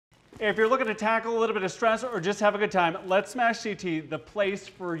If you're looking to tackle a little bit of stress or just have a good time, Let's Smash CT, the place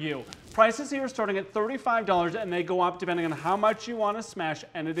for you. Prices here are starting at $35 and they go up depending on how much you want to smash,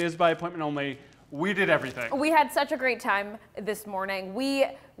 and it is by appointment only. We did everything. We had such a great time this morning. We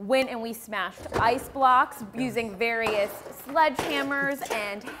went and we smashed ice blocks using various sledgehammers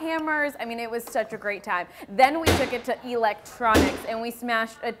and hammers. I mean, it was such a great time. Then we took it to electronics and we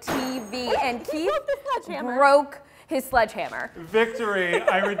smashed a TV, and Keith broke his sledgehammer. Victory.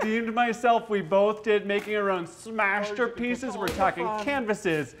 I redeemed myself. We both did, making our own smashed pieces. We're talking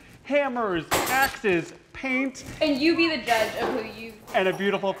canvases, hammers, axes, paint. And you be the judge of who you... And a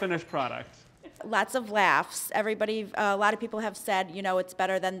beautiful finished product. Lots of laughs. Everybody, a lot of people have said, you know, it's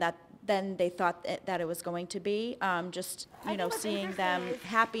better than they thought that it was going to be. Just, you know, seeing them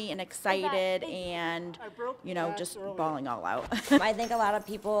happy and excited and, you know, just bawling all out. I think a lot of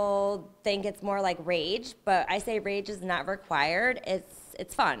people think it's more like rage, but I say rage is not required.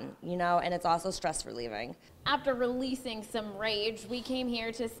 It's fun, you know, and it's also stress relieving. After releasing some rage, we came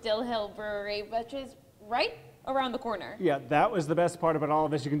here to Still Hill Brewery, which is right around the corner. Yeah, that was the best part about all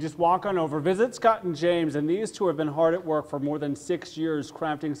of this. You can just walk on over, visit Scott and James, and these two have been hard at work for more than 6 years,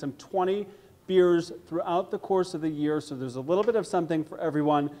 crafting some 20 beers throughout the course of the year, so there's a little bit of something for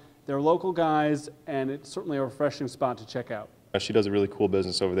everyone. They're local guys, and it's certainly a refreshing spot to check out. She does a really cool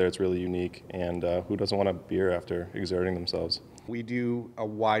business over there. It's really unique, and who doesn't want a beer after exerting themselves? We do a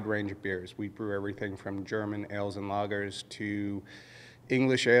wide range of beers. We brew everything from German ales and lagers to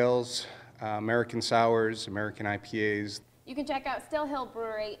English ales, American sours, American IPAs. You can check out Still Hill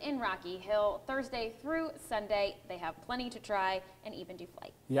Brewery in Rocky Hill Thursday through Sunday. They have plenty to try and even do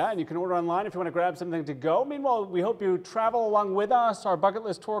flights. Yeah, and you can order online if you want to grab something to go. Meanwhile, we hope you travel along with us. Our bucket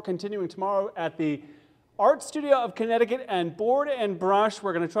list tour continuing tomorrow at the Art Studio of Connecticut and Board and Brush.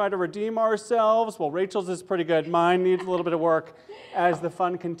 We're going to try to redeem ourselves. Well, Rachel's is pretty good. Mine needs a little bit of work as the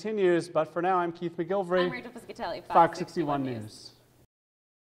fun continues. But for now, I'm Keith McGilvery. I'm Rachel Piscatelli, Fox 61 News.